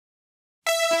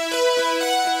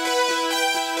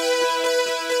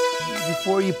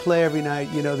before you play every night,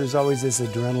 you know, there's always this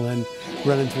adrenaline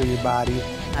running through your body.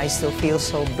 I still feel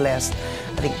so blessed.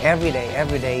 I think every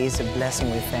day is a blessing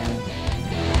with them.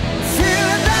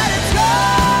 Feeling that it's gone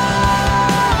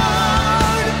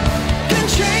can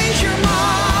change your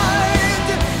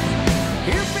mind.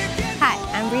 Hi,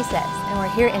 I'm Recess, and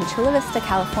we're here in Chula Vista,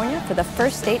 California for the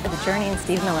first date of the Journey and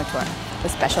Steve Miller Tour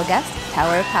with special guest,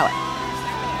 Tower of Power.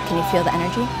 Can you feel the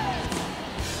energy?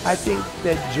 I think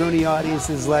that Journey audience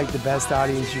is like the best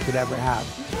audience you could ever have.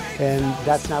 And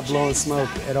that's not blowing smoke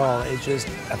at all, it's just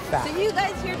a fact. So you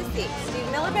guys here to see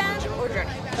Steve Miller Band or Journey?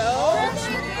 Both.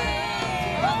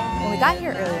 When we got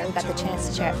here earlier, we got the chance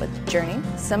to chat with Journey,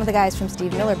 some of the guys from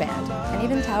Steve Miller Band, and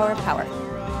even Tower of Power.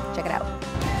 Check it out.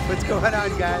 What's going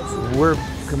on, guys? We're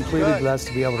completely blessed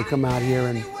to be able to come out here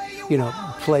and, you know,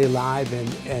 play live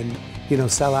and you know,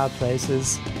 sell out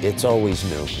places. It's always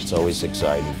new, it's always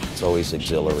exciting, it's always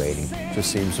exhilarating.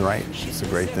 Just seems right. It's a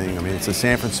great thing. I mean, it's a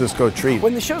San Francisco treat.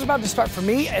 When the show's about to start for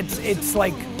me, it's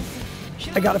like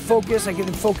I gotta focus, I get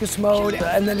in focus mode,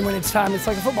 and then when it's time, it's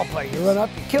like a football player. You run up,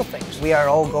 you kill things. We are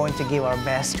all going to give our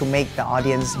best to make the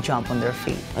audience jump on their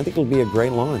feet. I think it'll be a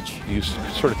great launch. You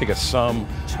sort of take a sum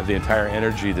of the entire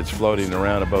energy that's floating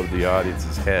around above the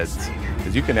audience's heads,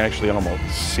 because you can actually almost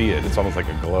see it. It's almost like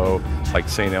a glow, like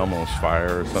St. Elmo's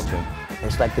fire or something.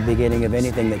 It's like the beginning of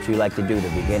anything that you like to do. The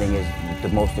beginning is the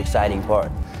most exciting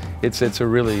part. It's a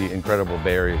really incredible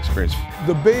Bay Area experience.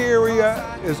 The Bay Area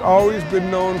has always been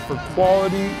known for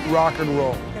quality rock and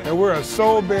roll, and we're a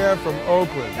soul band from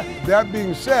Oakland. That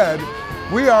being said,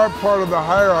 we are part of the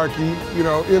hierarchy, you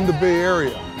know, in the Bay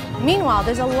Area. Meanwhile,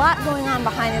 there's a lot going on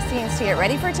behind the scenes to get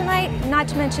ready for tonight, not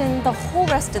to mention the whole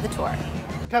rest of the tour.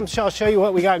 I'll show you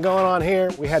what we got going on here.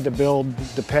 We had to build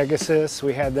the Pegasus.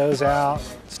 We had those out.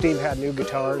 Steve had new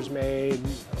guitars made.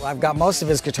 Well, I've got most of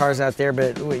his guitars out there,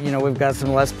 but you know, we've got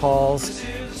some Les Pauls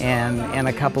and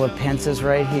a couple of Pences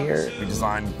right here. We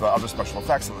designed the other special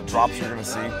effects and the drops you're gonna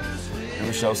see in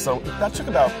the show. So that took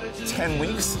about 10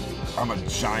 weeks. I'm a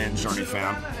giant Journey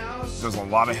fan. There's a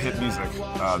lot of hit music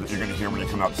that you're gonna hear when you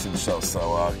come out to see the show,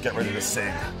 so get ready to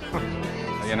sing.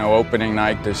 You know, opening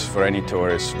night is for any tour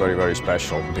is very, very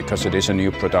special because it is a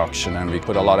new production and we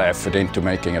put a lot of effort into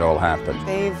making it all happen.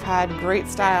 They've had great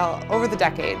style over the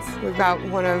decades. We've got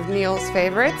one of Neal's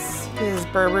favorites, his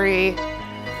Burberry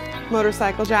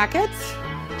motorcycle jackets.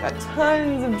 Got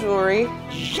tons of jewelry,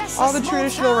 all the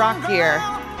traditional rock gear.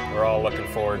 We're all looking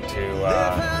forward to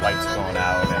lights going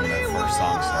out and the first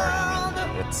song starting.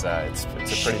 It's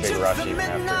a pretty big rush even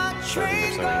after 30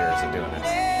 or so years of doing this.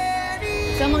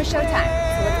 It's almost showtime,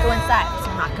 so let's go inside.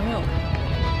 Some rock and roll.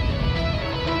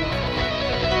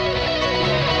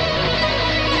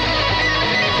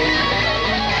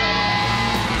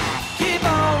 Keep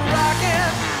on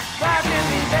rocking, rocking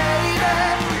me, baby.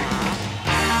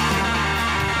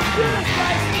 Just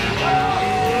like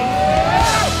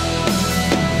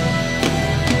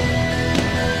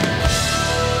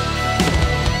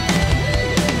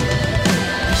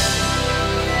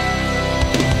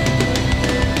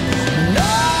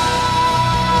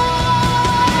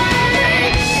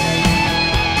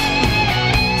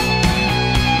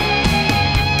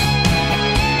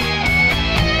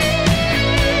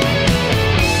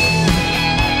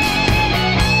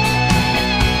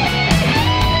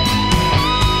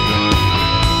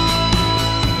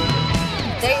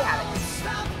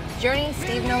Journey,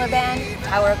 Steve Miller Band,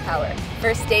 Tower of Power.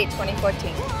 First date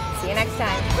 2014. See you next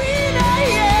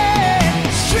time.